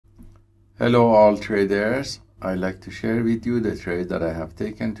Hello all traders, I'd like to share with you the trade that I have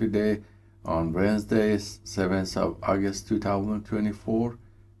taken today on Wednesday, 7th of August 2024.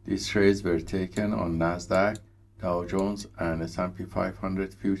 These trades were taken on Nasdaq, Dow Jones and S&P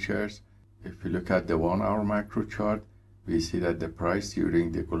 500 futures. If you look at the 1 hour macro chart, we see that the price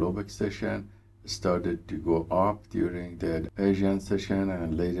during the global session started to go up during the Asian session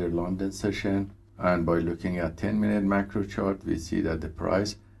and later London session. And by looking at 10-minute macro chart, we see that the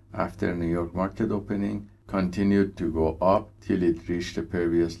price after New York market opening continued to go up till it reached the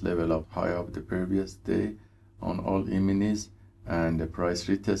previous level of high of the previous day on all E-minis, and the price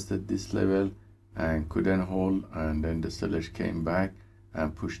retested this level and couldn't hold, and then the sellers came back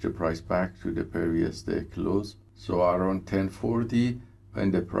and pushed the price back to the previous day close. So around 10:40,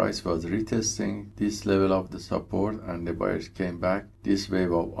 when the price was retesting this level of the support and the buyers came back, this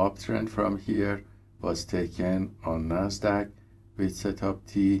wave of uptrend from here was taken on Nasdaq with setup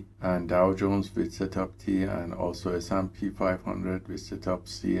T, and Dow Jones with setup T, and also S&P 500 with setup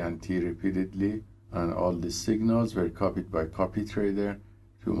C and T repeatedly. And all these signals were copied by copy trader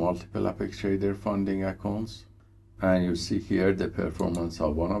to multiple Apex Trader funding accounts. And you see here the performance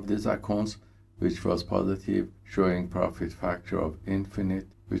of one of these accounts, which was positive, showing profit factor of infinite,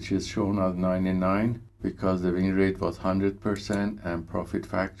 which is shown as 99 because the win rate was 100%, and profit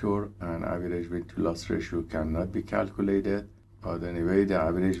factor and average win to loss ratio cannot be calculated. But anyway, the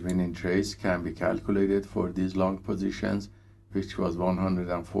average winning trades can be calculated for these long positions, which was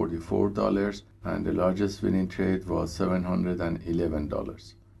 $144, and the largest winning trade was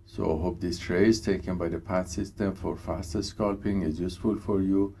 $711. So I hope this trade taken by the PAAT system for fast scalping is useful for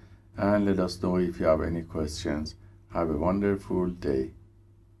you, and let us know if you have any questions. Have a wonderful day.